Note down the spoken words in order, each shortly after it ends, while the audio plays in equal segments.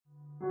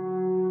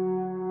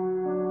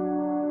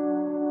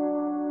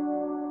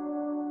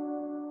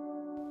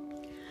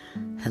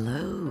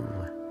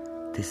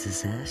This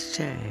is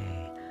SJ,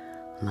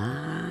 live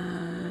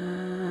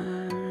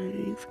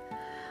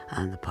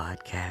on the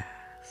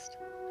podcast.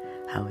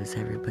 How is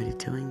everybody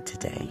doing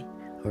today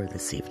or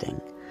this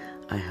evening?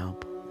 I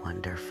hope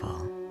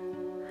wonderful.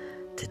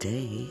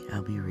 Today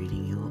I'll be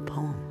reading you a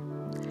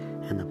poem,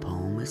 and the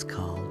poem is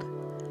called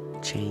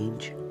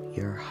Change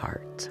Your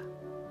Heart.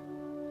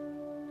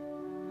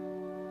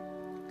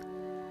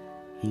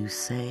 You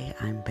say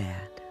I'm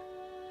bad.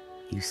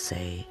 You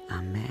say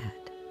I'm mad.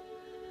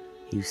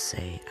 You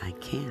say I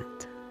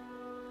can't.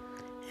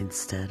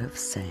 Instead of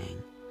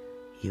saying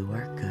you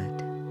are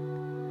good,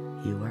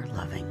 you are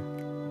loving,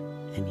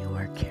 and you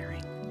are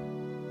caring.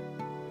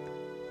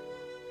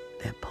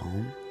 That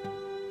poem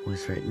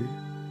was written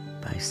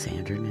by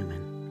Sandra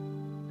Newman.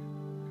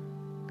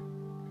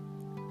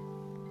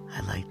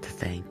 I'd like to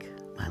thank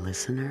my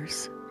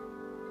listeners,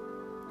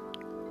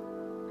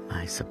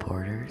 my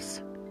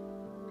supporters,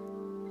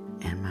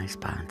 and my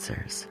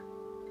sponsors.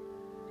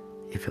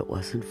 If it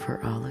wasn't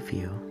for all of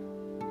you,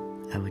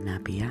 I would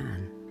not be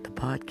on the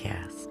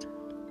podcast.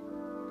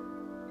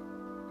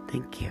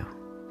 Thank you.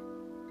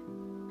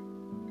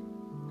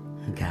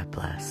 And God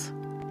bless.